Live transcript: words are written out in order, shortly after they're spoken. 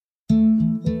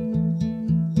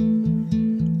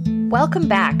Welcome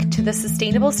back to the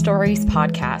Sustainable Stories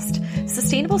podcast.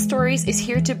 Sustainable Stories is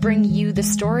here to bring you the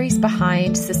stories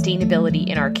behind sustainability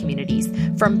in our communities.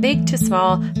 From big to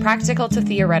small, practical to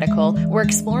theoretical, we're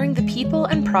exploring the people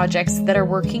and projects that are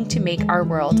working to make our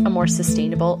world a more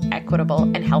sustainable, equitable,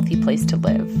 and healthy place to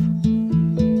live.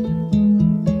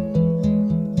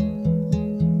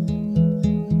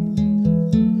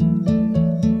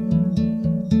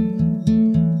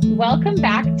 Welcome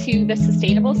back to the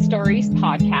Sustainable Stories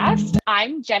podcast.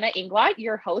 I'm Jenna Inglot,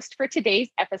 your host for today's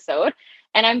episode,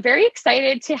 and I'm very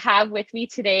excited to have with me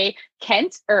today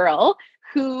Kent Earle,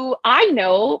 who I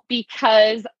know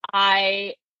because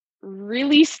I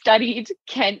really studied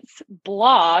Kent's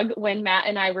blog when Matt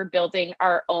and I were building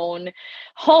our own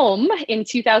home in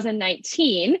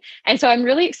 2019. And so I'm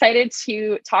really excited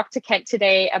to talk to Kent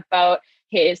today about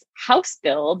his house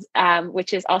build,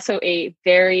 which is also a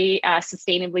very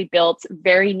sustainably built,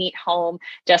 very neat home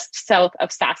just south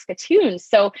of Saskatoon.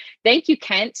 So thank you,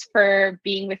 Kent, for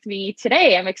being with me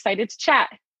today. I'm excited to chat.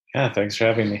 Yeah, thanks for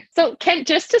having me. So Kent,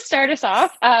 just to start us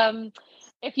off,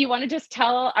 if you want to just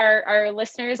tell our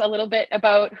listeners a little bit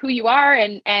about who you are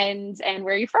and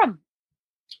where you're from.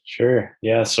 Sure.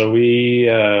 Yeah, so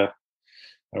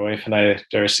my wife and I,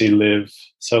 Darcy, live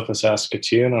south of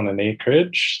Saskatoon on an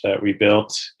acreage that we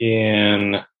built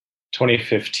in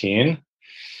 2015.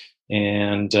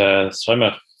 And so I'm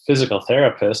a physical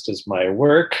therapist is my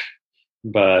work,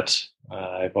 but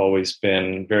I've always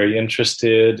been very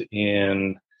interested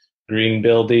in green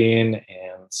building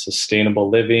and sustainable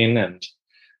living. And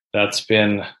that's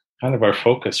been kind of our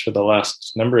focus for the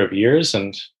last number of years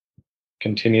and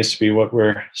continues to be what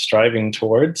we're striving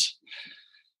towards.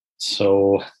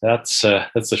 So that's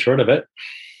the short of it.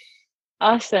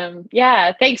 Awesome.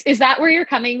 Yeah, thanks. Is that where you're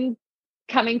coming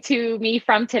to me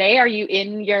from today? Are you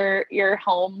in your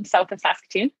home south of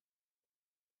Saskatoon?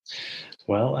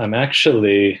 Well, I'm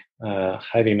actually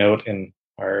hiding out we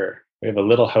have a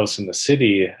little house in the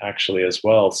city actually as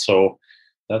well. So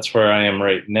that's where I am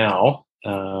right now.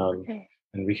 Okay.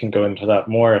 And we can go into that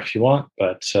more if you want,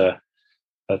 but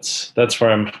that's where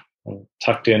I'm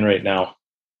tucked in right now.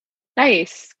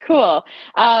 Nice. Cool.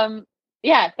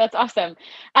 Yeah, that's awesome.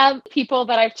 People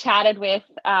that I've chatted with,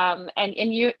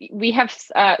 we have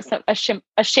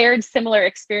a shared similar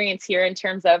experience here in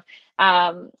terms of,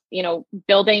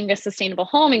 building a sustainable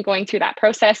home and going through that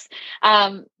process.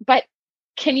 But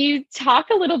can you talk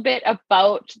a little bit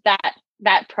about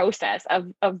that process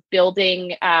of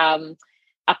building a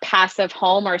passive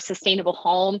home or a sustainable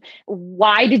home?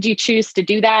 Why did you choose to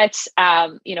do that?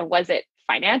 Was it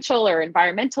financial or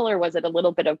environmental, or was it a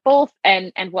little bit of both,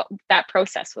 and what that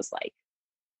process was like?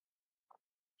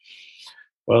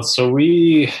 Well, so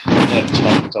we had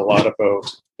talked a lot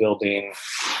about building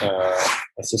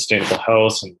a sustainable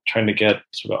house and trying to get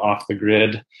sort of off the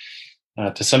grid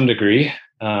to some degree.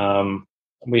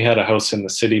 We had a house in the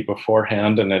city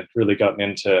beforehand and had really gotten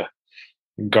into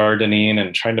gardening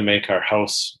and trying to make our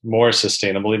house more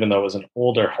sustainable, even though it was an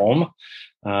older home.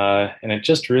 And it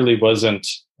just really wasn't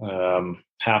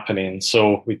happening.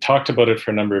 So we talked about it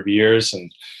for a number of years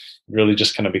and really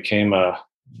just kind of became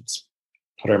let's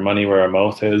put our money where our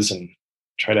mouth is and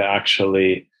try to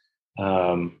actually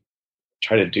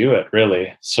try to do it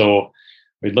really. So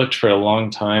we looked for a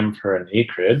long time for an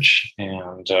acreage,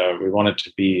 and we wanted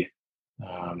to be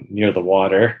near the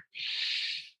water.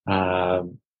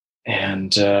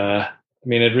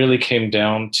 It really came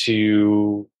down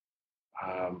to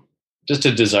just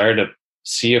a desire to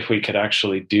see if we could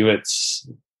actually do it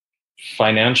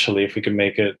financially, if we could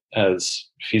make it as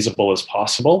feasible as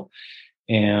possible,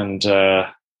 and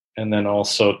then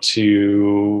also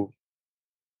to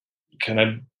kind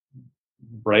of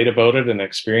write about it and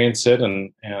experience it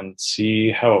and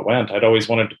see how it went. I'd always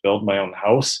wanted to build my own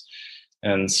house,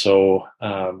 and so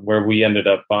where we ended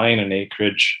up buying an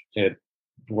acreage, it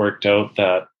worked out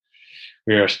that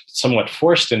we are somewhat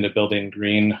forced into building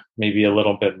green, maybe a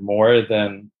little bit more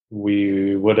than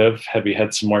we would have had we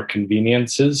had some more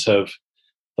conveniences of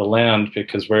the land,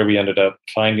 because where we ended up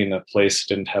finding a place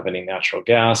didn't have any natural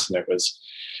gas, and it was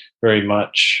very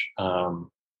much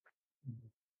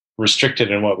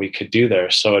restricted in what we could do there.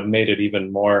 So it made it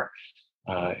even more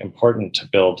important to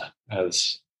build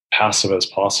as passive as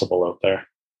possible out there.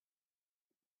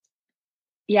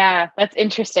 Yeah, that's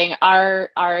interesting. Our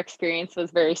experience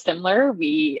was very similar.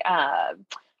 We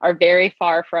are very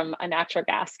far from a natural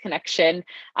gas connection.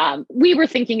 We were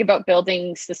thinking about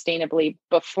building sustainably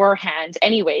beforehand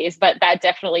anyways, but that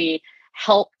definitely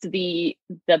helped the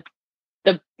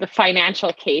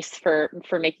financial case for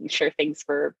making sure things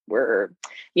were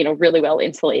really well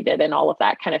insulated and all of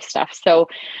that kind of stuff. So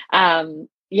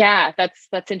Yeah,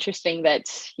 that's interesting that,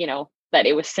 that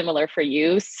it was similar for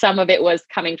you. Some of it was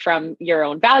coming from your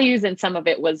own values and some of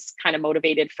it was kind of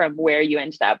motivated from where you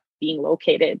ended up being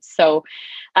located. So,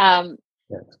 um,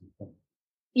 Yeah.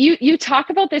 you talk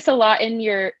about this a lot in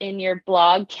your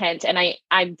blog, Kent, and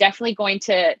I'm definitely going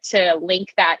to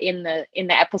link that in the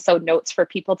episode notes for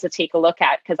people to take a look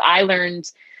at, because I learned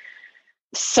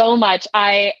so much.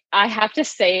 I have to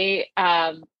say,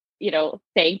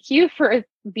 thank you for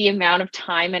the amount of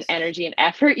time and energy and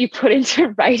effort you put into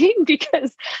writing,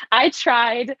 because I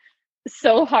tried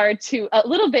so hard to a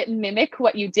little bit mimic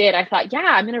what you did. I thought, yeah,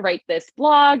 I'm going to write this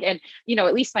blog, and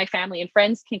at least my family and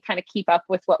friends can kind of keep up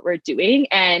with what we're doing.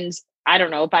 And I don't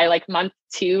know, by like month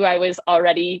 2, I was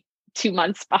already 2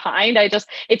 months behind.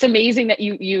 It's amazing that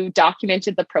you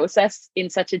documented the process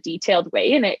in such a detailed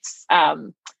way. And it's,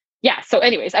 yeah. So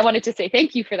anyways, I wanted to say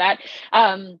thank you for that.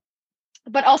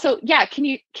 But also, yeah, can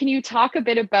you talk a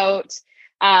bit about,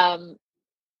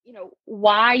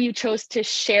 why you chose to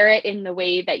share it in the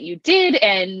way that you did,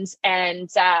 and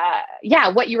yeah,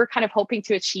 what you were kind of hoping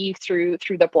to achieve through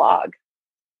the blog?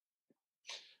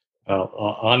 Well,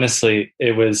 honestly,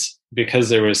 it was because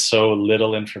there was so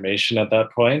little information at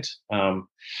that point.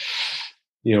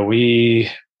 We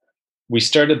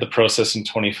started the process in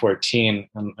 2014.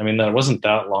 I mean, that wasn't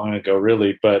that long ago,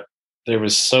 really, but there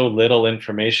was so little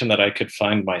information that I could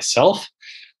find myself,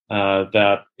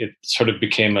 that it sort of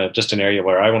became just an area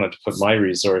where I wanted to put my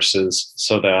resources,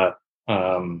 so that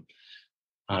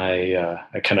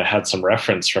I kind of had some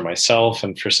reference for myself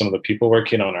and for some of the people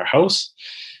working on our house.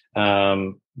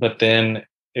 But then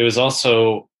it was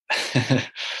also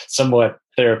somewhat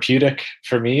therapeutic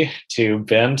for me to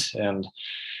vent and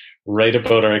write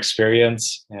about our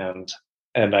experience.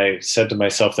 And I said to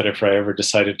myself that if I ever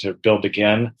decided to build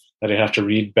again, that I'd have to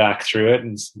read back through it.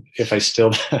 And if I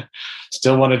still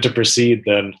wanted to proceed,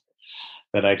 then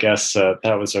I guess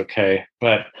that was okay.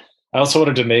 But I also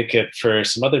wanted to make it for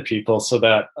some other people, so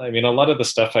that, I mean, a lot of the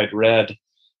stuff I'd read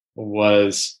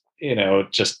was,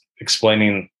 just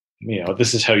explaining,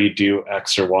 this is how you do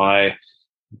X or Y,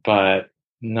 but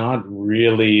not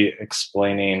really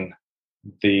explaining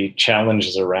the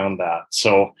challenges around that.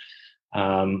 So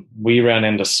we ran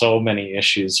into so many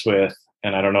issues with,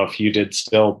 and I don't know if you did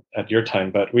still at your time,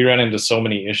 but we ran into so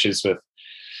many issues with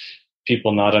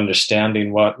people not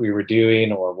understanding what we were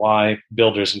doing, or why,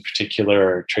 builders in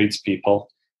particular, or tradespeople,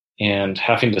 and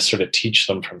having to sort of teach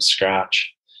them from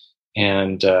scratch.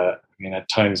 And I mean, at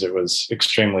times it was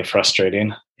extremely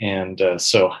frustrating. And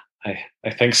so I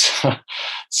think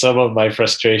some of my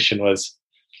frustration was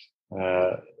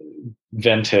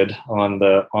vented on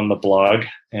the blog,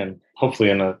 and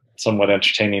hopefully in a somewhat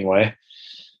entertaining way.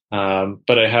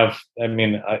 But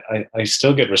I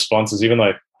still get responses, even though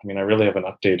I really haven't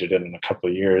updated it in a couple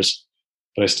of years,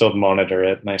 but I still monitor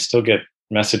it, and I still get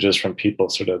messages from people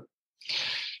sort of,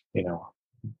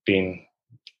 being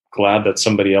glad that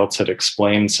somebody else had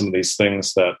explained some of these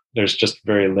things, that there's just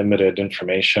very limited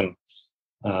information.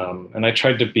 And I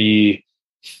tried to be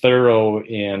thorough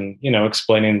in,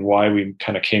 explaining why we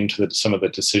kind of came to some of the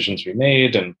decisions we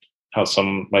made, and how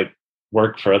some might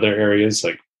work for other areas,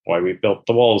 like why we built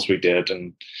the walls we did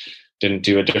and didn't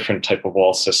do a different type of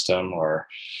wall system, or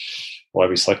why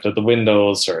we selected the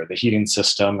windows or the heating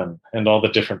system, and all the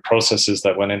different processes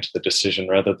that went into the decision,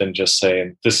 rather than just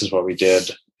saying, this is what we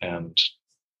did, and,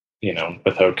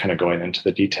 without kind of going into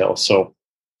the details. So,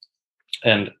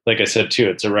 and like I said, too,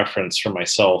 it's a reference for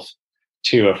myself,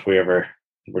 too, if we ever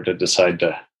were to decide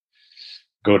to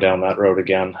go down that road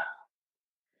again.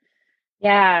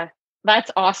 Yeah,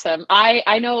 that's awesome.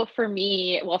 I know for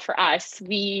me, well, for us,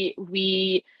 we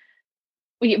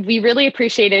really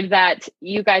appreciated that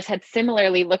you guys had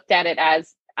similarly looked at it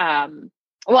as,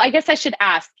 well, I guess I should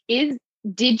ask,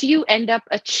 did you end up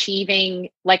achieving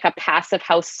like a passive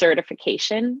house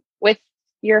certification with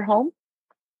your home?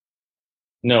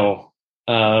 No.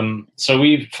 So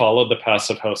we followed the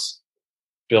passive house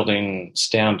building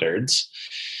standards,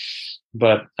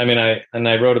 but I mean,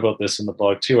 I wrote about this in the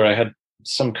blog too, where I had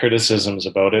some criticisms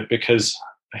about it, because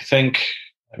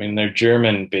they're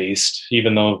German based,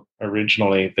 even though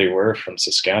originally they were from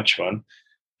Saskatchewan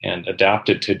and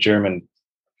adapted to German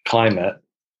climate.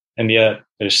 And yet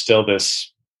there's still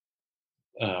this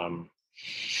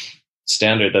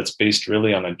standard that's based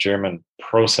really on a German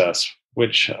process,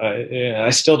 which I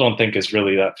still don't think is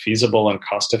really that feasible and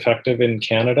cost effective in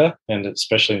Canada, and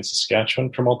especially in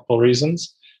Saskatchewan, for multiple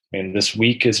reasons. I mean, this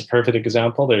week is a perfect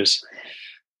example. There's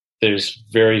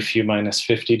very few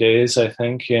 -50 days, I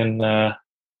think, in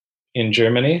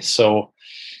Germany. So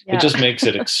yeah. It just makes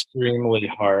it extremely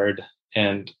hard.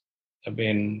 And I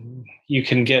mean, you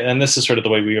can get, and this is sort of the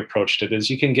way we approached it, is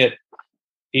you can get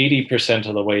 80%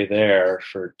 of the way there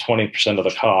for 20% of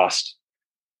the cost,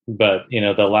 but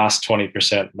the last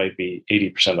 20% might be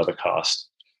 80% of the cost.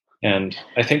 And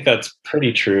I think that's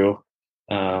pretty true,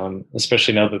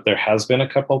 especially now that there has been a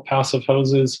couple passive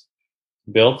houses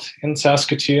built in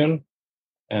Saskatoon.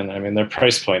 And I mean, their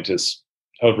price point is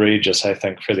outrageous, I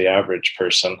think, for the average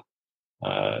person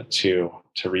to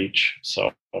reach.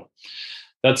 So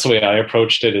that's the way I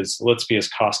approached it, is let's be as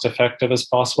cost effective as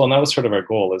possible. And that was sort of our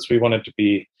goal, is we wanted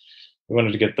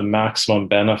to get the maximum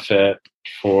benefit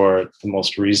for the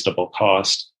most reasonable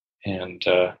cost. And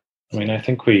I mean, I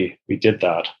think we did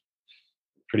that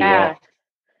pretty well.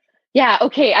 Yeah.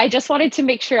 Okay. I just wanted to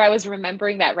make sure I was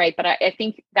remembering that right. But I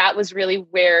think that was really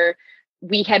where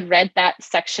we had read that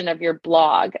section of your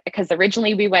blog, because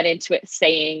originally we went into it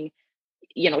saying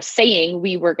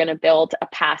we were going to build a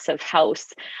passive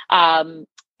house. And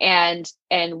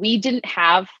we didn't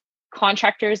have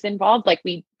contractors involved. Like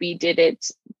we did it,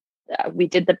 we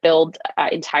did the build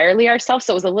entirely ourselves.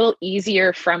 So it was a little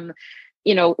easier from,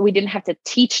 we didn't have to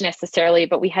teach necessarily,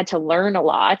 but we had to learn a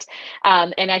lot.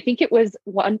 And I think it was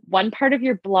one part of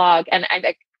your blog, and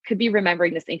I could be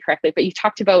remembering this incorrectly, but you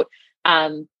talked about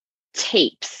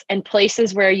tapes and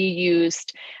places where you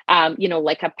used,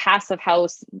 like a passive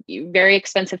house, very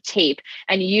expensive tape,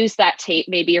 and you use that tape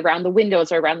maybe around the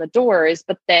windows or around the doors.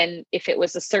 But then if it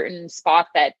was a certain spot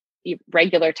that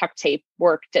regular tuck tape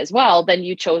worked as well, then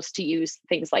you chose to use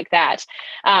things like that.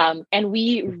 And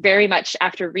we very much,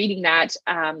 after reading that,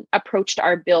 approached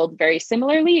our build very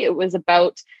similarly. It was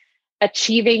about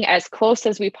achieving as close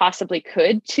as we possibly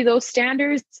could to those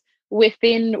standards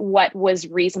within what was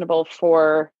reasonable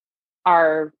for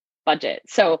our budget.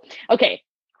 So, okay.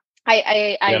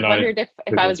 I wondered if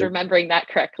I was remembering that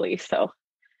correctly. So.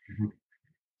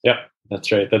 Yeah,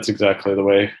 that's right. That's exactly the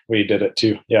way we did it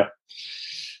too. Yeah.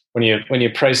 When you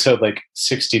price out like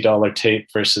 $60 tape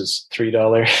versus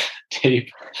 $3 tape,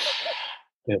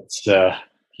 it's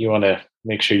you want to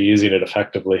make sure you're using it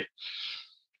effectively.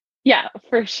 Yeah,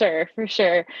 for sure.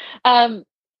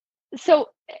 So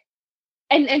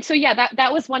yeah,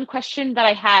 that was one question that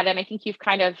I had, and I think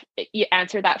you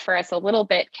answered that for us a little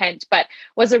bit, Kent, but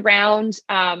was around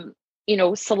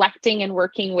selecting and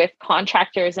working with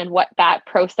contractors and what that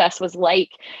process was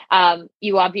like.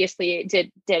 You obviously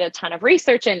did a ton of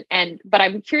research, but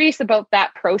I'm curious about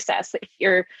that process. If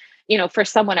you're, for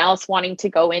someone else wanting to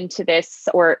go into this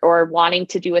or wanting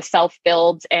to do a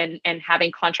self-build and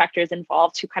having contractors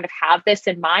involved who kind of have this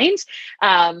in mind,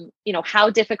 how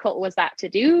difficult was that to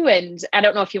do? And I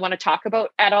don't know if you want to talk about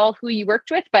at all who you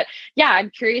worked with, but yeah, I'm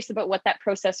curious about what that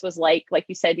process was like. Like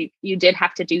you said, you did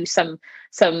have to do some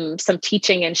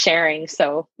teaching and sharing.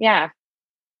 So yeah.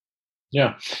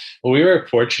 Yeah. Well, we were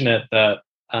fortunate that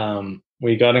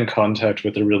we got in contact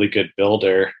with a really good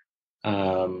builder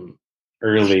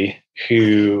early,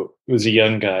 who was a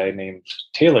young guy named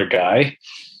Taylor Guy,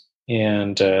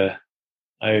 and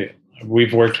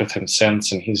we've worked with him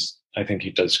since, and I think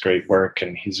he does great work,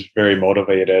 and he's very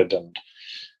motivated, and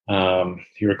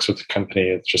he works with a company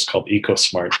that's just called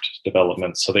EcoSmart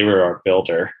Development. So they were our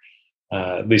builder,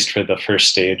 at least for the first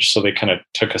stage. So they kind of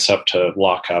took us up to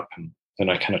lock up, and then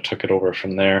I kind of took it over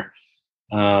from there.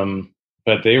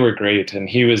 But they were great, and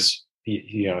he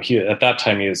at that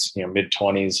time he was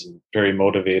mid-20s and very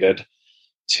motivated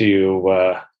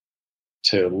to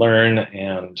learn,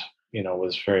 and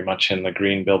was very much in the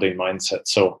green building mindset.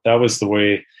 So that was the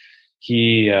way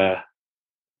he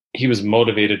was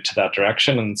motivated to that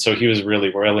direction, and so he was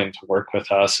really willing to work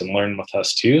with us and learn with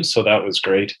us too. So that was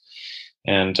great.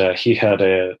 And he had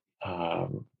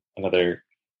another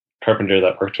carpenter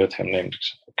that worked with him named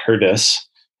Curtis,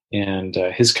 and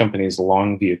his company is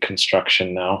Longview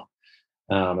Construction now.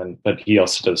 But he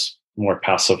also does more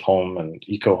passive home and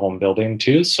eco home building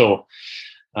too. So,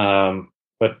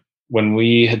 but when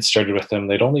we had started with them,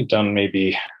 they'd only done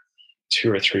maybe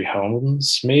 2 or 3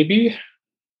 homes, maybe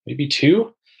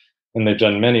 2, and they've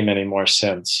done many, many more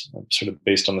since, sort of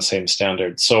based on the same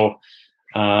standards. So,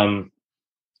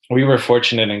 we were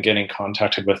fortunate in getting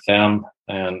contacted with them,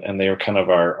 and they were kind of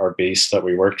our base that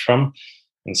we worked from,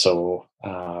 and so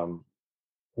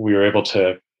we were able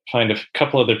to find a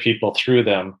couple other people through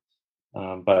them,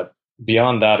 but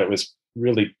beyond that, it was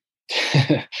really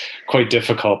quite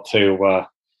difficult to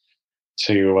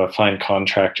find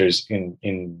contractors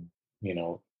in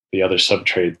the other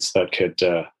subtrades that could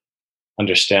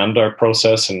understand our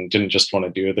process and didn't just want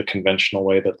to do it the conventional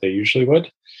way that they usually would.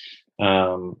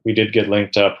 We did get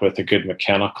linked up with a good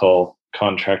mechanical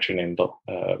contractor named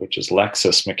which is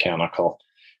Lexus Mechanical,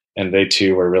 and they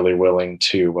too were really willing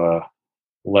to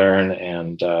learn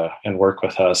and work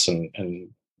with us and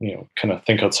kind of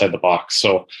think outside the box.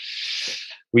 So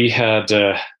we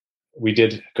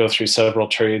did go through several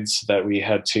trades that we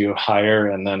had to hire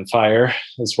and then fire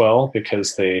as well,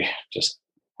 because they just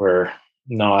were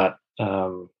not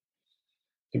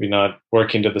maybe not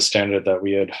working to the standard that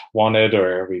we had wanted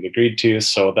or we'd agreed to.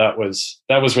 So that was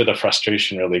where the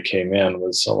frustration really came in,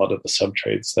 was a lot of the sub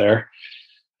trades there.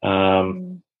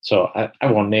 So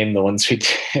I won't name the ones we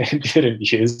didn't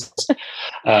use,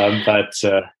 but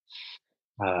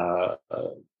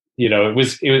it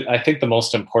was. I think the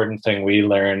most important thing we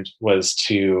learned was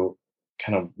to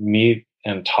kind of meet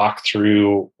and talk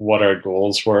through what our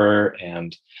goals were,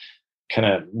 and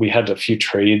we had a few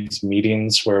trades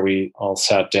meetings where we all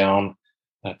sat down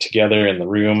together in the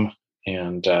room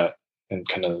and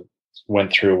kind of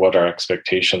went through what our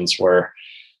expectations were,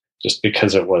 just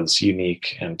because it was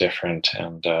unique and different,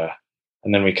 and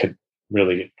then we could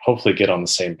really hopefully get on the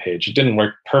same page. It didn't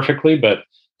work perfectly, but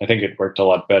I think it worked a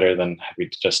lot better than had we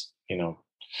just kind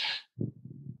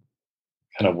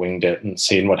of winged it and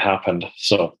seen what happened.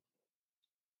 So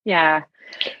yeah.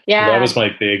 That was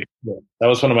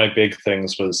one of my big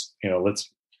things was,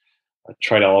 let's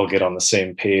try to all get on the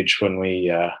same page when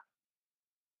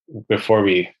before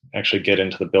we actually get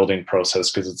into the building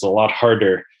process, because it's a lot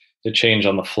harder to change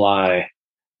on the fly,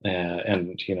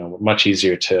 and much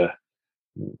easier to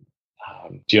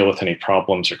deal with any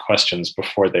problems or questions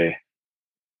before they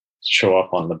show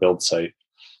up on the build site,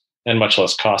 and much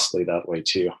less costly that way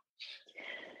too.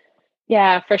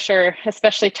 Yeah, for sure.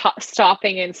 Especially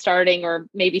stopping and starting, or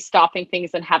maybe stopping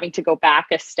things and having to go back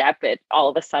a step, it all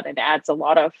of a sudden adds a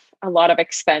lot of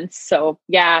expense. So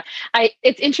yeah,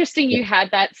 it's interesting you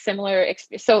had that similar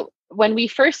experience. So when we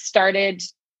first started,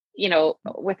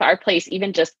 with our place,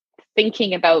 even just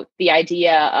thinking about the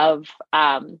idea of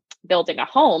building a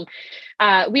home,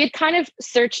 we had kind of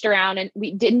searched around, and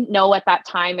we didn't know at that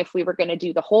time if we were going to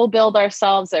do the whole build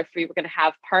ourselves or if we were going to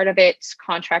have part of it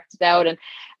contracted out. And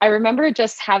I remember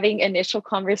just having initial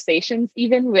conversations,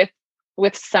 even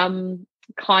with some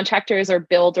contractors or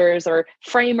builders or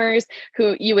framers,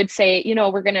 who you would say,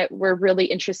 we're really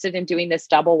interested in doing this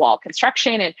double wall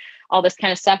construction and all this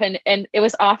kind of stuff. And it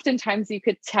was oftentimes you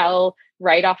could tell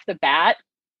right off the bat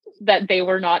that they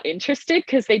were not interested,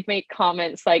 because they'd make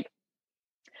comments like,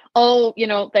 oh,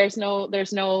 there's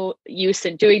no use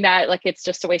in doing that. Like, it's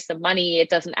just a waste of money. It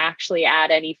doesn't actually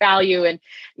add any value. And,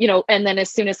 and then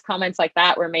as soon as comments like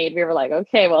that were made, we were like,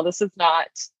 okay, well, this is not,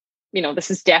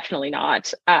 this is definitely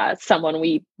not someone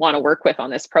we want to work with on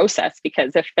this process,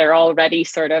 because if they're already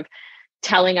sort of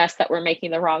telling us that we're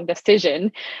making the wrong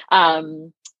decision,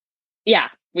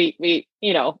 we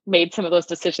made some of those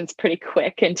decisions pretty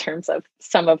quick in terms of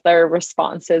some of their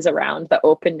responses around the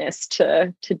openness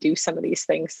to do some of these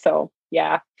things. So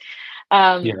yeah.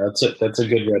 That's a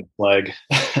good red flag.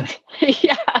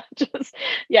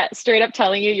 Straight up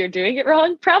telling you you're doing it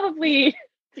wrong. Probably,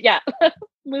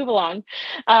 move along.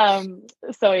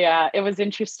 So yeah, it was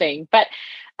interesting. But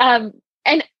and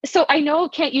so I know,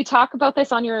 can't you talk about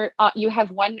this on your you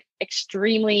have one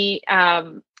extremely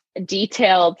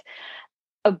detailed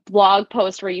a blog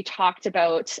post where you talked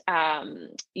about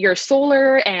your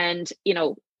solar and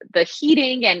the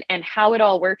heating and how it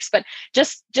all works, but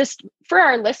just for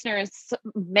our listeners,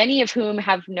 many of whom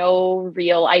have no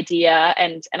real idea,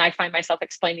 and I find myself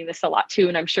explaining this a lot too,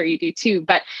 and I'm sure you do too,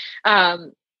 but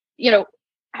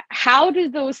how do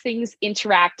those things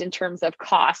interact in terms of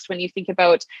cost when you think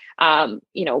about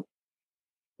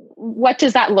what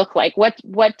does that look like?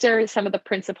 What are some of the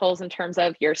principles in terms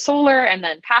of your solar and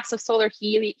then passive solar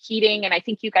heating? And I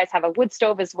think you guys have a wood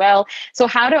stove as well. So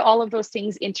how do all of those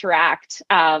things interact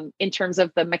in terms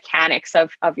of the mechanics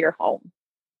of your home?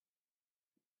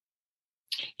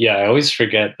 Yeah, I always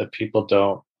forget that people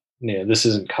don't, this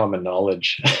isn't common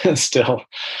knowledge still.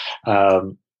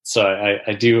 So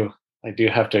I do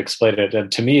have to explain it.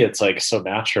 And to me, it's like so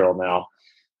natural now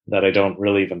that I don't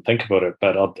really even think about it,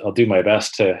 but I'll do my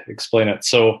best to explain it.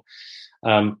 So,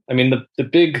 the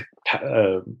big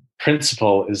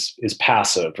principle is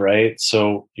passive, right?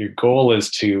 So your goal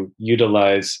is to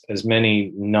utilize as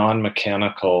many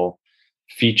non-mechanical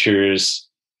features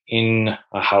in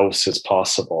a house as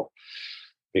possible,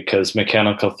 because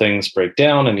mechanical things break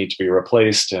down and need to be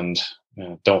replaced and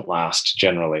don't last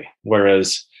generally.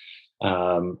 Whereas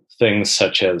things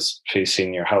such as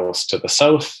facing your house to the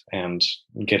south and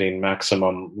getting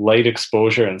maximum light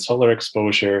exposure and solar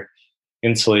exposure,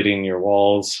 insulating your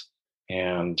walls,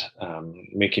 and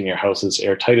making your house as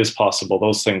airtight as possible,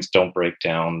 those things don't break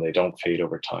down, they don't fade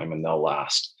over time, and they'll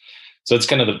last. So it's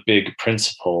kind of the big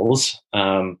principles.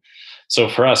 So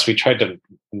for us, we tried to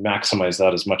maximize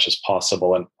that as much as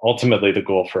possible. And ultimately, the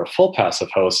goal for a full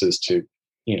passive house is to,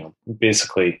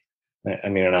 basically, I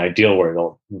mean, an ideal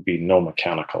world would be no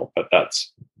mechanical, but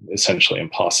that's essentially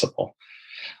impossible.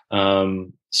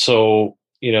 So,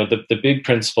 the big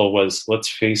principle was, let's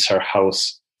face our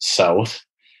house south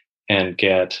and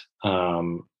get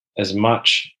as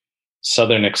much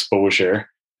southern exposure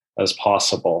as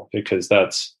possible, because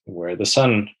that's where the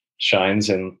sun shines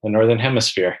in the northern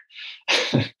hemisphere.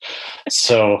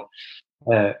 So,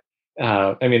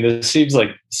 I mean, this seems like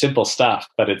simple stuff,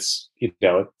 but it's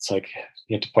like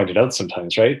you have to point it out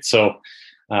sometimes, right? So,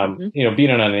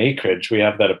 being on an acreage, we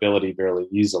have that ability fairly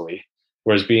easily.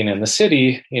 Whereas being in the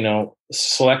city,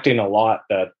 selecting a lot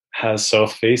that has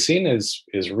south facing is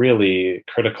really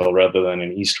critical, rather than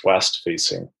an east-west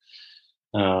facing.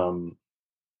 And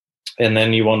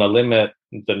then you want to limit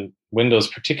the windows,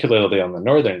 particularly on the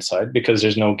northern side, because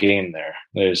there's no gain there.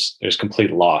 There's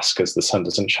complete loss because the sun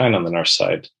doesn't shine on the north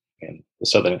side in the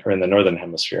southern or in the northern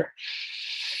hemisphere.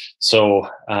 So,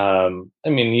 I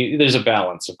mean, there's a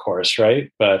balance, of course,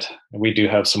 right? But we do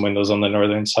have some windows on the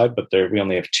northern side, but we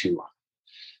only have two.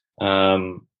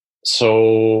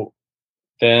 So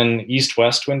then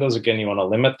east-west windows, again, you want to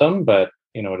limit them, but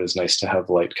it is nice to have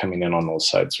light coming in on those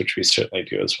sides, which we certainly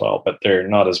do as well, but they're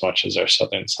not as much as our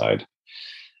southern side.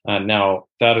 Now,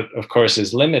 that, of course,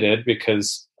 is limited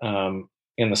because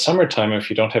in the summertime, if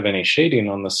you don't have any shading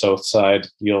on the south side,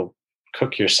 you'll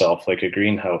cook yourself like a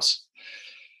greenhouse.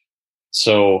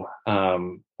 So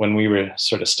when we were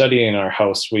sort of studying our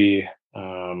house, we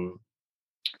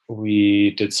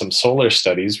did some solar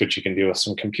studies, which you can do with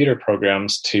some computer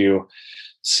programs, to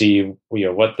see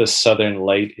what the southern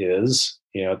light is,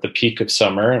 at the peak of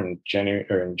summer in January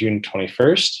or in June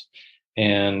 21st,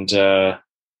 and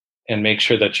make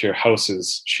sure that your house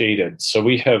is shaded. So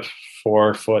we have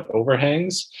 4-foot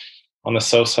overhangs on the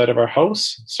south side of our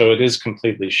house, so it is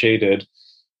completely shaded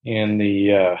in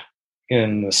the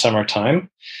summertime.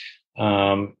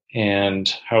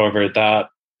 And however, that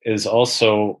is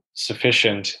also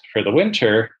sufficient for the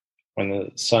winter when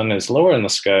the sun is lower in the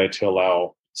sky to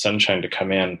allow sunshine to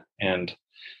come in, and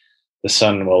the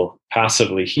sun will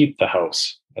passively heat the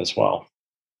house as well.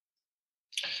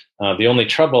 The only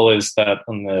trouble is that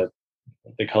on what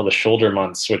they call the shoulder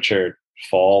months, which are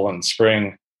fall and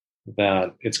spring,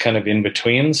 that it's kind of in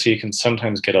between, so you can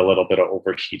sometimes get a little bit of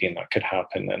overheating that could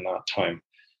happen in that time.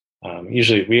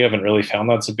 Usually we haven't really found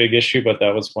that's a big issue, but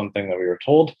that was one thing that we were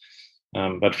told.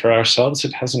 But for ourselves,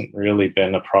 it hasn't really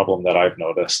been a problem that I've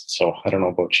noticed. So I don't know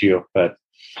about you, but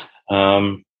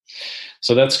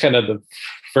so that's kind of the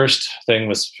first thing,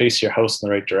 was face your house in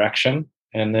the right direction.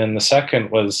 And then the second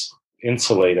was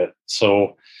insulate it.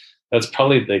 So that's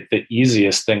probably the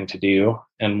easiest thing to do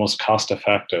and most cost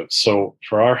effective. So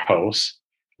for our house,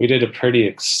 we did a pretty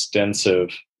extensive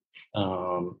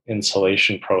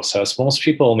insulation process. Most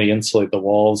people only insulate the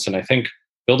walls, and I think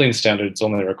building standards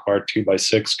only require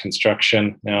 2x6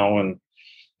 construction now, and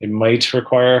it might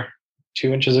require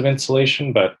 2 inches of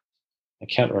insulation, but I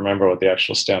can't remember what the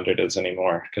actual standard is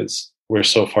anymore because we're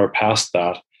so far past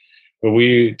that. But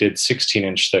we did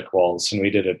 16-inch thick walls, and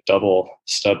we did a double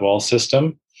stud wall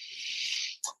system.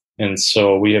 And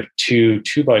so we have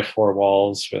 2x4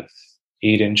 walls with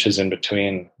 8 inches in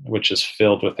between, which is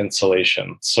filled with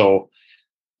insulation. So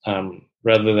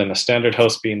rather than a standard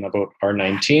house being about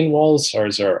R19 walls,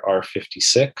 ours are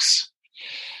R56.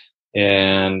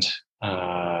 And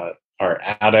our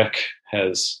attic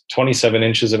has 27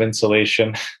 inches of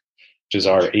insulation, which is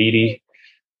R80.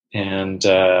 And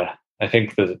I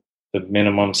think the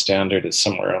minimum standard is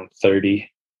somewhere around 30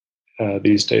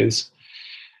 these days.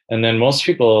 And then most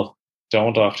people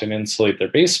don't often insulate their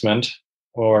basement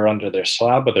or under their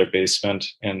slab of their basement.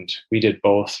 And we did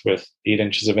both with 8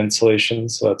 inches of insulation.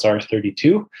 So that's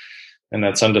R32. And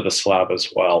that's under the slab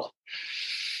as well.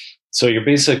 So you're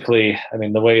basically, I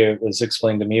mean, the way it was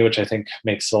explained to me, which I think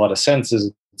makes a lot of sense,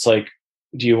 is it's like,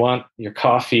 do you want your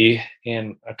coffee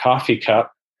in a coffee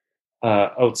cup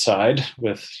outside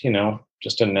with,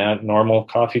 just a normal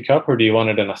coffee cup, or do you want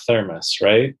it in a thermos,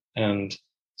 right? And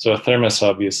so a thermos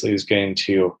obviously is going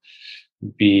to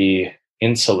be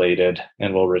insulated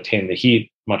and will retain the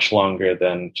heat much longer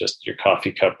than just your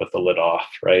coffee cup with the lid off,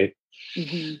 right?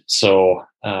 Mm-hmm. So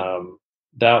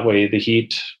that way the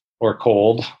heat or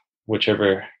cold,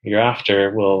 whichever you're after,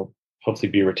 will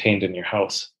hopefully be retained in your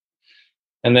house.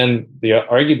 And then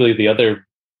arguably the other,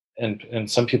 and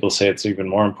some people say it's even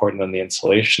more important than the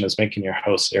insulation, is making your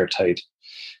house airtight,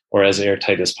 or as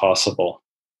airtight as possible.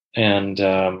 And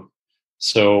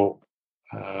so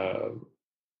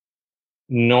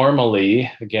normally,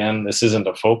 again, this isn't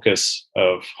a focus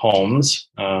of homes.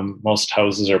 Most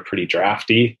houses are pretty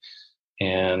drafty,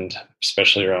 and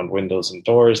especially around windows and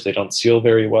doors, they don't seal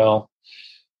very well.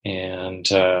 And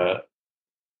I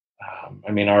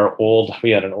mean,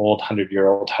 we had an old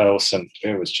 100-year-old house, and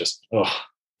it was just, you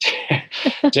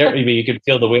could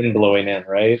feel the wind blowing in,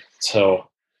 right? So,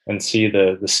 and see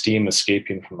the steam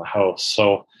escaping from the house.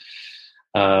 So,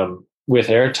 with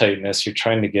air tightness, you're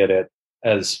trying to get it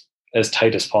as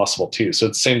tight as possible too. So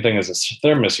it's the same thing as a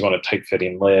thermos. You want a tight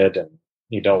fitting lid, and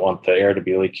you don't want the air to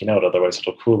be leaking out. Otherwise,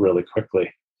 it'll cool really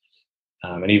quickly.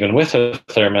 And even with a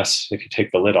thermos, if you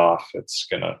take the lid off, it's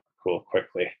going to cool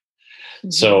quickly.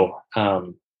 Mm-hmm. So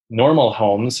normal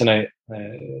homes, and I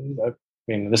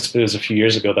mean, this was a few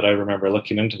years ago that I remember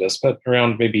looking into this, but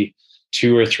around maybe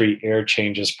 2 or 3 air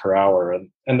changes per hour.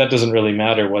 And that doesn't really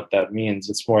matter what that means.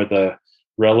 It's more the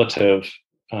relative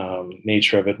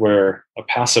nature of it, where a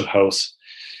passive house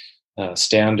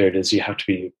standard is you have to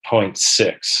be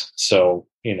 0.6. So,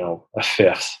 a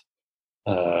fifth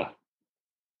of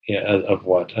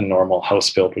what a normal house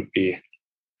build would be.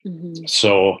 Mm-hmm.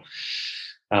 So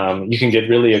you can get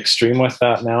really extreme with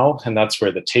that now. And that's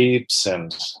where the tapes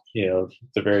and,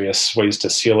 the various ways to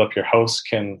seal up your house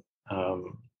can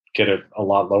get it a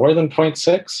lot lower than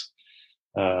 0.6.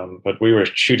 But we were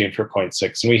shooting for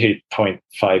 0.6, and we hit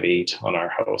 0.58 on our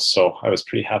house. So I was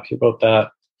pretty happy about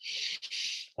that.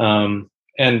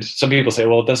 And some people say,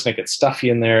 well, it does make it stuffy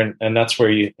in there. And that's where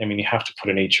you have to put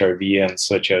an HRV in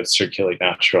so that you have circulate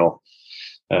natural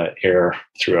air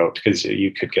throughout, because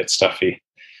you could get stuffy.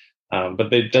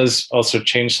 But it does also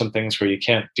change some things where you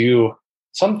can't do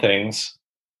some things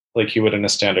like you would in a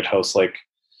standard house, like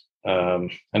an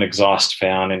exhaust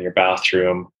fan in your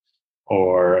bathroom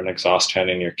or an exhaust fan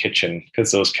in your kitchen,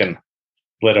 because those can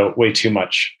let out way too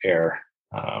much air.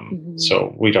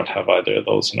 So we don't have either of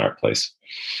those in our place.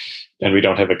 And we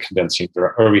don't have a condensing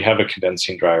dryer, or we have a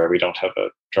condensing dryer. We don't have a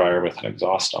dryer with an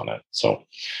exhaust on it. So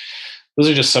those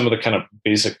are just some of the kind of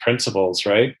basic principles,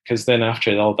 right? Because then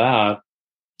after all that,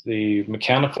 the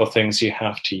mechanical things you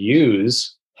have to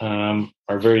use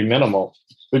are very minimal.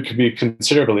 It could be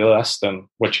considerably less than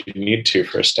what you need to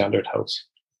for a standard house.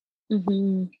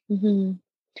 Mm-hmm. Mm-hmm.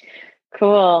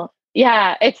 Cool.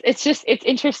 Yeah, it's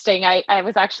interesting. I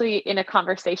was actually in a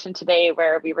conversation today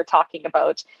where we were talking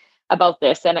about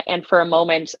this, and for a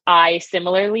moment I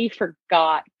similarly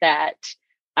forgot that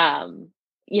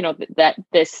that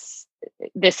this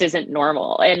isn't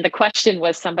normal. And the question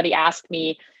was, somebody asked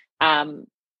me,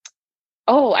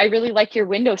 oh, I really like your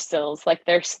windowsills. Like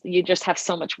you just have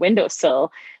so much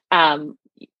windowsill.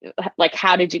 Like,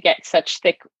 how did you get such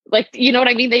thick, like, you know what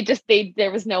I mean?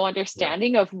 There was no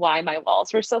understanding of why my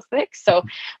walls were so thick. So,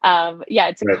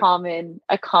 it's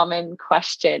a common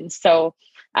question. So,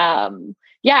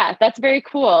 yeah, that's very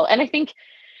cool. And I think,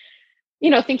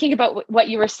 thinking about what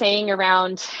you were saying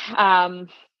around,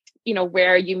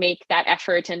 where you make that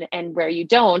effort and where you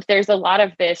don't, there's a lot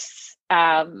of this,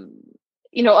 a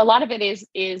lot of it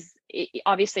is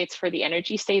obviously it's for the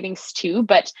energy savings too,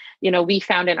 but we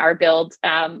found in our build,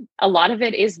 a lot of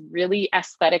it is really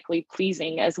aesthetically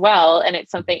pleasing as well. And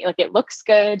it's something like, it looks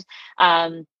good.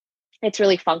 It's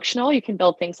really functional. You can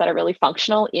build things that are really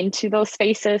functional into those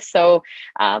spaces. So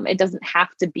it doesn't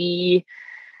have to be,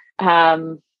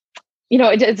 it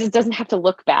doesn't have to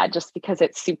look bad just because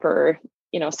it's super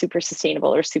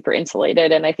sustainable or super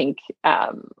insulated. And I think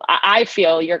I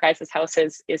feel your guys' house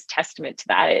is testament to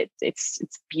that. It's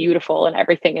beautiful, and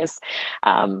everything is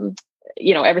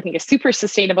everything is super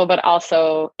sustainable, but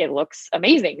also it looks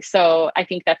amazing. So I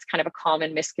think that's kind of a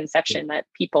common misconception that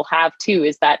people have too,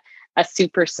 is that a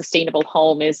super sustainable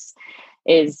home is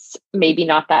maybe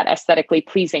not that aesthetically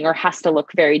pleasing, or has to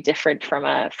look very different from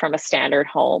a standard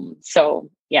home. So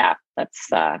yeah, that's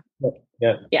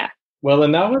yeah. Well,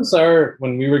 and that was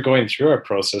when we were going through our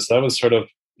process, that was sort of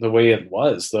the way it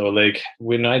was, though. Like,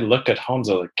 when I look at homes,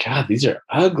 I was like, God, these are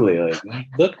ugly. Like, they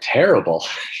look terrible.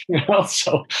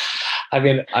 So, I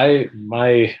mean,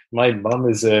 my mom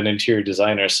is an interior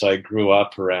designer, so I grew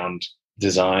up around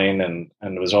design and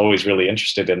was always really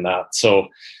interested in that. So,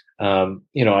 I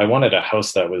wanted a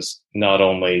house that was not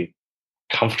only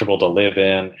comfortable to live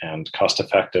in and cost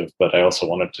effective, but I also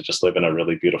wanted to just live in a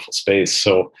really beautiful space.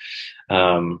 So,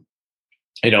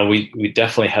 we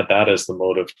definitely had that as the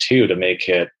motive too, to make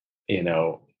it,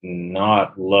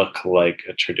 not look like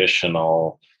a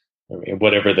traditional,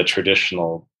 whatever the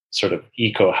traditional sort of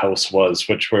eco house was,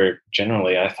 which were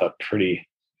generally, I thought, pretty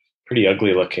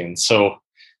ugly looking. So,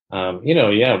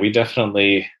 we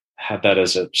definitely had that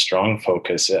as a strong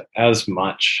focus, as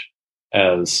much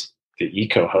as the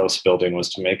eco house building was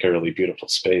to make a really beautiful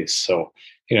space. So,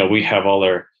 we have all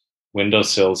our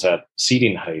windowsills at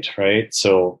seating height, right?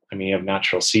 So, I mean, you have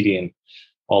natural seating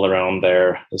all around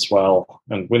there as well.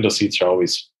 And window seats are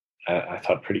always, I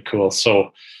thought, pretty cool.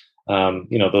 So,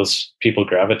 those people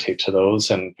gravitate to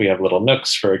those, and we have little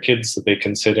nooks for our kids that they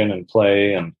can sit in and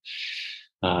play. And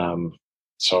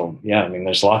so, yeah, I mean,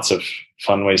 there's lots of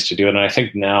fun ways to do it. And I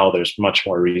think now there's much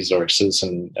more resources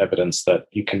and evidence that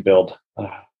you can build a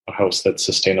house that's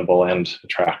sustainable and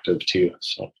attractive too.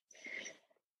 So,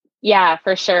 yeah,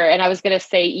 for sure. And I was going to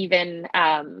say, even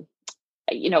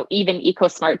even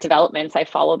EcoSmart Developments, I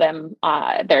follow them,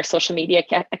 their social media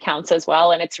accounts as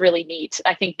well, and it's really neat.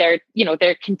 I think they're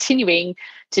continuing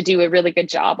to do a really good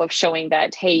job of showing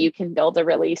that, hey, you can build a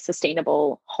really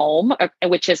sustainable home,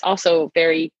 which is also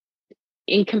very,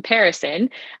 in comparison,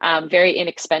 very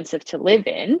inexpensive to live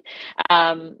in,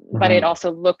 but it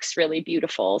also looks really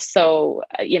beautiful. So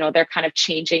they're kind of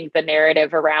changing the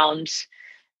narrative around,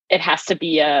 it has to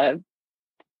be a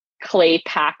clay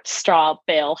packed straw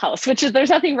bale house, which is, there's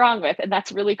nothing wrong with, and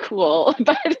that's really cool.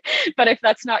 But if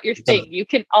that's not your thing, you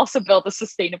can also build a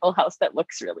sustainable house that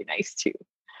looks really nice too.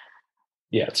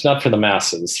 Yeah, it's not for the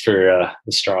masses, for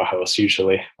the straw house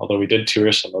usually, although we did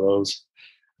tour some of those.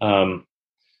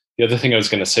 The other thing I was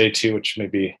going to say too, which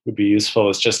maybe would be useful,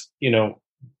 is just,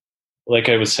 like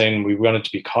I was saying, we want it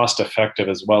to be cost effective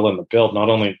as well in the build, not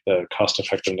only the cost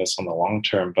effectiveness on the long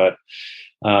term, but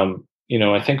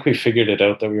I think we figured it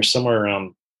out that we were somewhere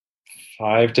around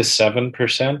 5 to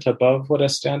 7% above what a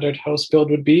standard house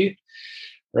build would be,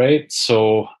 right?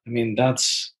 So, I mean,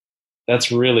 that's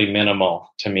really minimal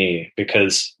to me,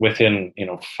 because within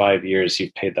 5 years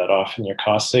you've paid that off in your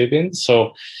cost savings.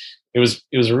 So it was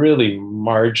really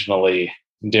marginally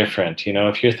different.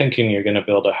 If you're thinking you're going to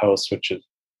build a house which is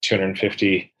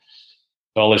 $250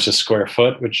 a square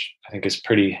foot, which I think is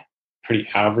pretty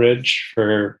average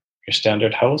for your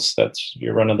standard house, that's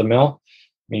your run of the mill,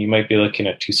 I mean, you might be looking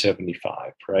at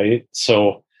 $275, right?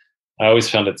 So I always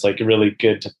found it's like really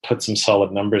good to put some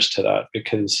solid numbers to that,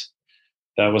 because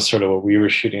that was sort of what we were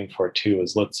shooting for too,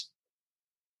 is let's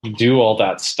do all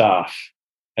that stuff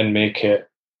and make it,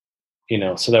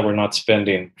 so that we're not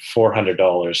spending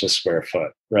 $400 a square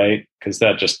foot, right? Because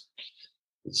that just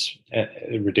is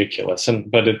ridiculous.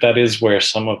 But that is where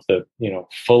some of the,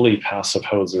 fully passive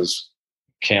houses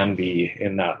can be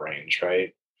in that range,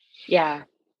 right? Yeah.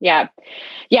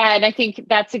 And I think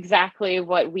that's exactly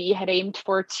what we had aimed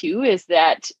for too, is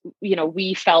that,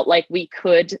 we felt like we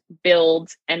could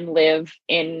build and live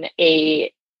in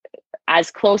a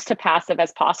as close to passive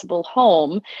as possible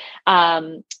home,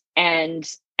 and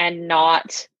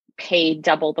not pay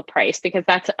double the price, because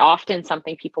that's often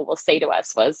something people will say to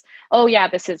us was, oh yeah,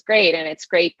 this is great, and it's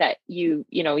great that your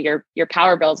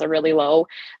power bills are really low,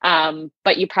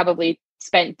 but you probably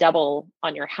spent double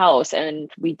on your house, and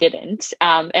we didn't.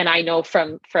 And I know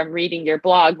from reading your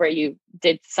blog, where you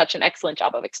did such an excellent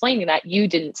job of explaining that, you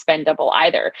didn't spend double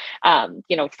either. 5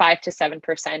 to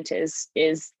 7%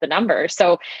 is the number.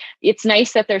 So it's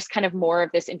nice that there's kind of more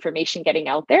of this information getting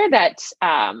out there, that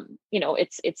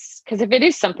it's because if it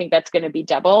is something that's going to be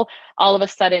double, all of a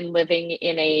sudden living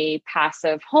in a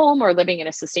passive home, or living in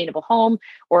a sustainable home,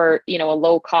 or a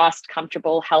low cost,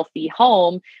 comfortable, healthy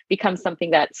home becomes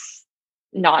something that's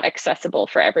not accessible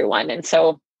for everyone. And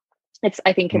so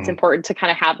I think it's important to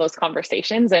kind of have those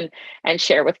conversations and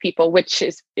share with people, which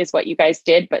is what you guys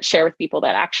did, but share with people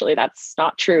that actually that's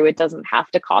not true. It doesn't have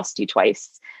to cost you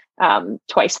twice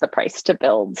the price to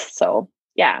build. So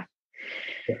yeah.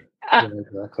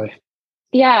 Exactly.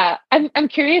 Yeah. I'm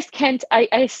curious, Kent,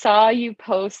 I saw you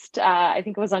post, I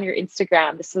think it was on your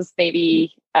Instagram. This was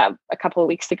maybe a couple of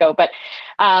weeks ago, but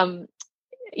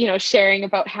sharing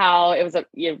about how it was a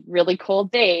really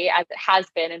cold day, as it has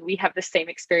been, and we have the same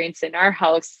experience in our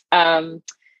house.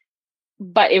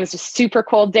 But it was a super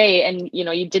cold day, and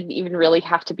you didn't even really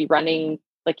have to be running,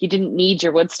 like you didn't need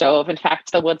your wood stove. In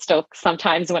fact, the wood stove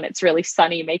sometimes, when it's really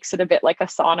sunny, makes it a bit like a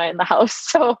sauna in the house.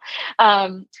 So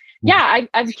yeah,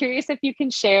 I'm curious if you can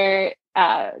share,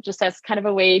 just as kind of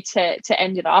a way to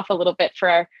end it off a little bit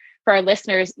for our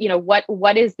listeners,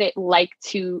 what is it like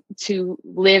to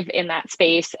live in that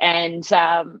space, and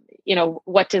how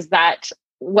does that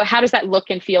look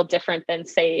and feel different than,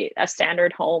 say, a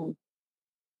standard home?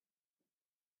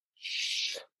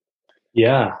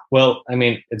 Yeah, well, I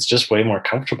mean, it's just way more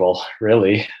comfortable,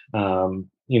 really. I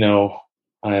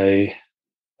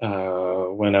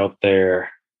went out there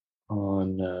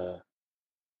on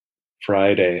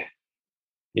Friday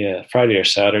or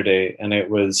Saturday, and it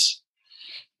was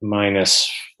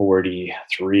minus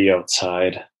 43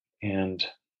 outside, and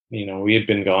we had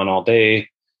been gone all day.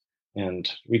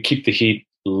 and we keep the heat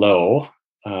low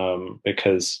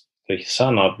because the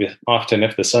sun, often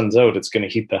if the sun's out, it's going to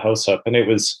heat the house up. And it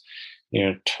was,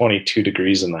 22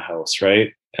 degrees in the house,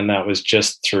 right? And that was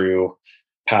just through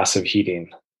passive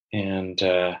heating. And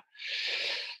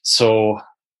so,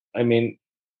 I mean,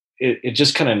 it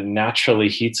just kind of naturally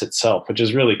heats itself, which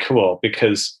is really cool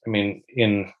because,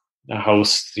 in a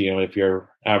house, if your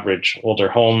average older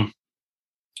home,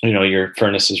 your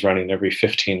furnace is running every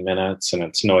 15 minutes and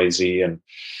it's noisy, and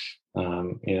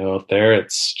out there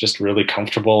it's just really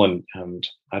comfortable, and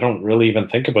I don't really even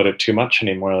think about it too much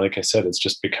anymore. Like I said, it's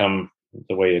just become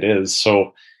the way it is.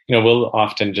 So, we'll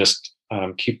often just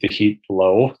keep the heat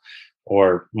low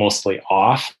or mostly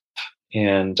off.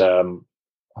 And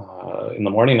in the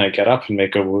morning I get up and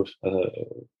make a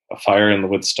fire in the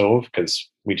wood stove because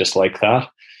we just like that.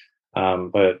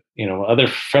 But other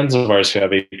friends of ours who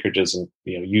have acreages and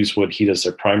use wood heat as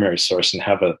their primary source and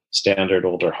have a standard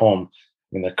older home,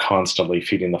 they're constantly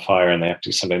feeding the fire, and they have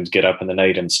to sometimes get up in the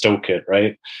night and stoke it,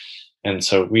 right? And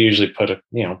so we usually put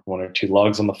one or two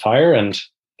logs on the fire, and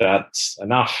that's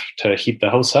enough to heat the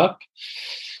house up.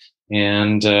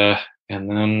 And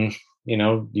then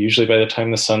usually by the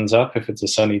time the sun's up, if it's a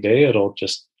sunny day, it'll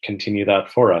just continue that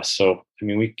for us. So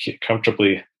we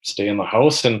comfortably stay in the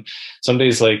house. And some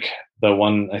days, like the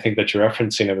one I think that you're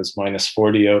referencing, it was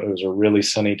 -40 out. It was a really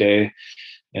sunny day.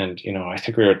 And, I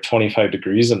think we were at 25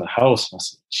 degrees in the house. And I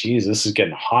said, geez, this is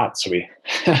getting hot. So we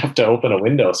have to open a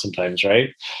window sometimes, right?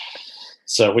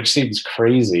 So, which seems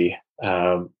crazy.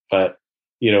 But,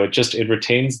 it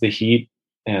retains the heat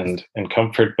and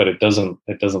comfort, but it doesn't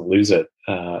lose it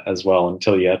as well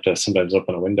until you have to sometimes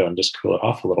open a window and just cool it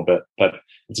off a little bit. But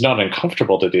it's not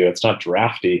uncomfortable to do. It's not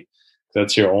drafty.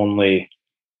 That's your only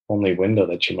window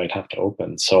that you might have to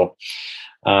open. So,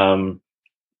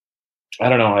 I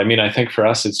don't know. I think for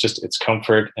us, it's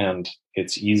comfort and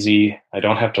it's easy. I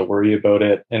don't have to worry about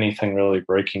anything really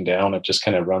breaking down. It just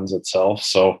kind of runs itself.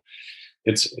 So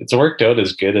it's worked out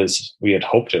as good as we had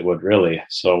hoped it would, really.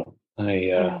 So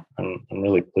I'm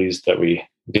really pleased that we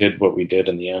did what we did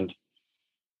in the end.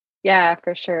 Yeah,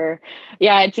 for sure.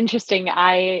 Yeah, it's interesting.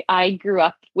 I grew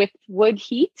up with wood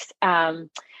heat.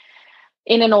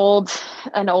 In an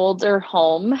older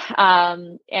home.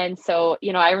 And so,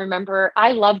 I remember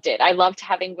I loved it. I loved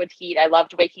having wood heat. I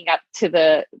loved waking up to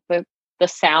the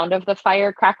sound of the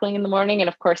fire crackling in the morning. And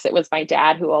of course it was my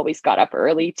dad who always got up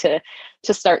early to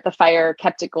start the fire,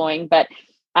 kept it going. But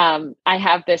I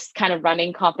have this kind of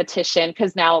running competition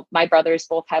because now my brothers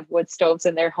both have wood stoves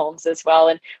in their homes as well.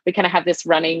 And we kind of have this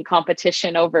running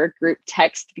competition over group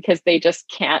text because they just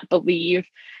can't believe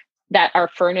that our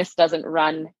furnace doesn't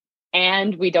run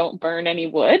and we don't burn any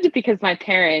wood, because my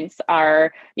parents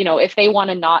are, if they want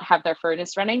to not have their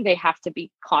furnace running, they have to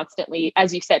be constantly,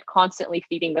 as you said, constantly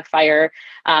feeding the fire.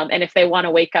 And if they want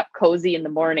to wake up cozy in the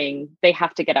morning, they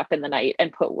have to get up in the night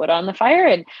and put wood on the fire.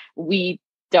 And we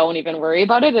don't even worry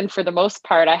about it. And for the most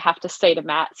part, I have to say to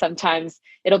Matt, sometimes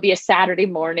it'll be a Saturday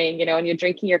morning, and you're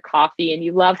drinking your coffee and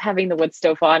you love having the wood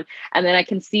stove on. And then I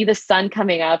can see the sun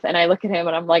coming up and I look at him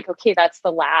and I'm like, okay, that's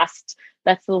the last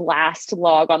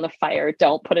log on the fire.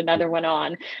 Don't put another one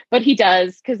on. But he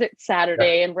does, because it's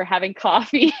Saturday and we're having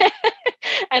coffee.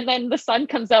 And then the sun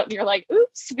comes out and you're like,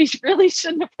 oops, we really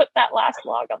shouldn't have put that last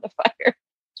log on the fire.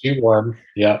 Too warm.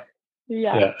 Yeah.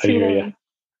 Yeah. I hear you.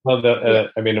 Well,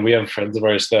 we have friends of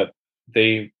ours that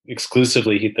they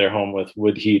exclusively heat their home with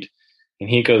wood heat, and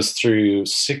he goes through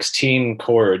 16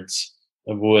 cords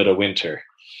of wood a winter.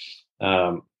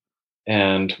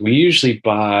 And we usually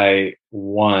buy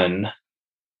one,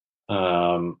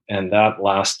 and that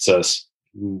lasts us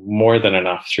more than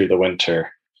enough through the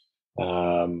winter.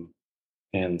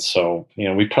 And so,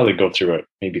 we probably go through it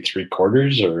maybe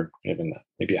 3/4 or even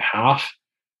maybe a half.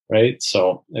 Right.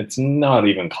 So it's not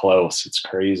even close. It's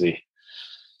crazy.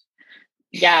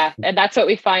 Yeah. And that's what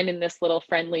we find in this little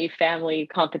friendly family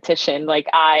competition. Like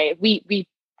we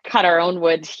cut our own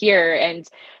wood here, and,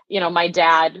 my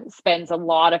dad spends a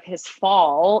lot of his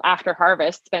fall after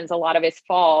harvest, spends a lot of his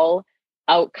fall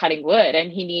out cutting wood, and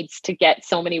he needs to get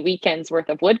so many weekends worth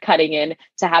of wood cutting in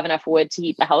to have enough wood to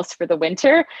heat the house for the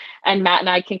winter. And Matt and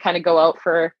I can kind of go out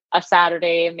for a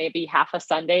Saturday and maybe half a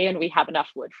Sunday, and we have enough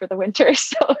wood for the winter.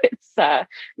 So it's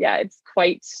it's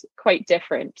quite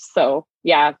different. So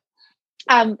yeah.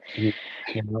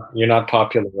 You're not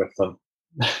popular with them.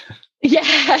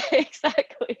 Yeah,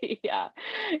 exactly.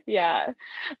 Yeah.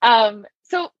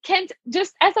 So Kent,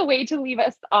 just as a way to leave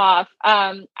us off,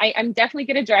 I'm definitely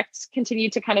going to continue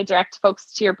to kind of direct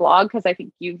folks to your blog, because I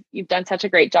think you've done such a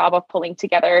great job of pulling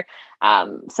together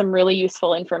some really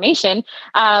useful information.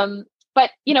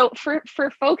 But,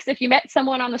 for folks, if you met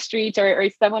someone on the street or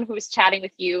someone who was chatting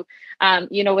with you,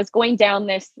 was going down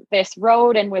this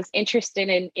road and was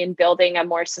interested in building a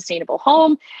more sustainable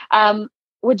home,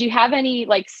 would you have any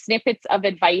like snippets of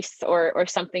advice or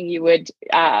something you would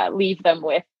leave them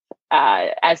with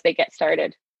as they get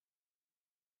started?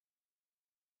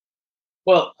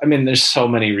 Well, I mean, there's so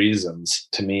many reasons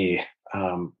to me.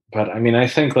 But I mean, I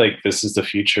think like this is the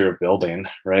future of building,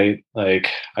 right? Like,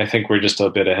 I think we're just a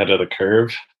bit ahead of the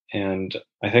curve. And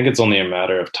I think it's only a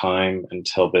matter of time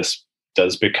until this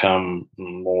does become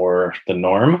more the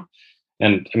norm.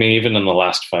 And I mean, even in the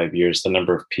last 5 years, the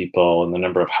number of people and the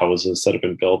number of houses that have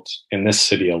been built in this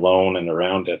city alone and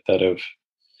around it that have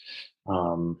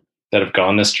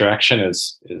gone this direction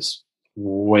is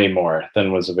way more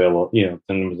than was available,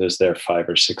 than was there 5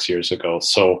 or 6 years ago.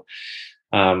 So,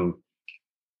 I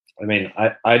mean,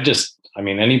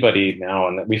 anybody now,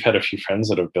 and we've had a few friends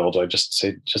that have built, I just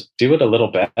say, just do it a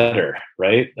little better,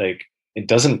 right? Like, it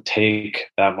doesn't take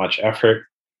that much effort.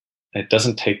 It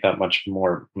doesn't take that much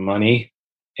more money,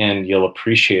 and you'll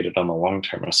appreciate it on the long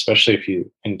term, especially if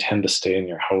you intend to stay in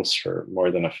your house for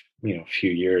more than a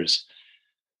few years.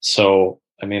 So,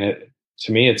 I mean,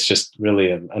 to me, it's just really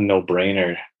a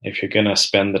no-brainer. If you're going to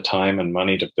spend the time and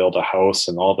money to build a house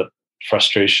and all the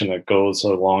frustration that goes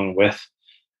along with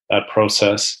that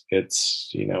process, it's,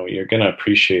 you're going to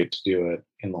appreciate to do it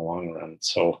in the long run.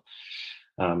 So,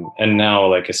 and now,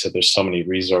 like I said, there's so many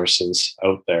resources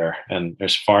out there, and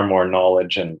there's far more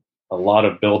knowledge and a lot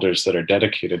of builders that are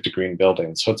dedicated to green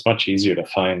building. So it's much easier to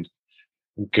find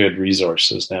good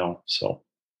resources now. So.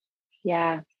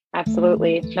 Yeah,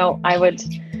 absolutely. No, I would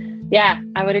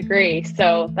agree.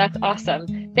 So that's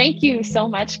awesome. Thank you so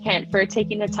much, Kent, for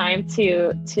taking the time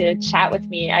to chat with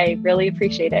me. I really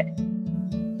appreciate it.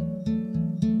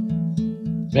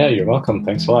 Yeah, you're welcome.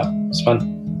 Thanks a lot. It's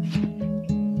fun.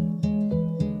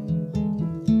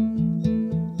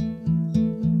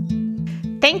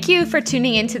 Thank you for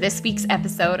tuning into this week's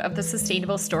episode of the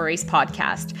Sustainable Stories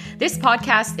podcast. This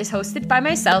podcast is hosted by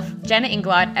myself, Jenna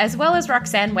Inglot, as well as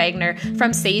Roxanne Wagner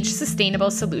from Sage Sustainable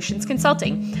Solutions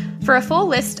Consulting. For a full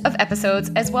list of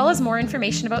episodes, as well as more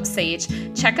information about Sage,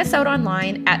 check us out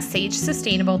online at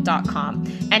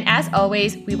sagesustainable.com. And as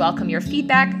always, we welcome your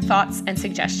feedback, thoughts, and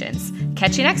suggestions.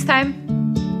 Catch you next time.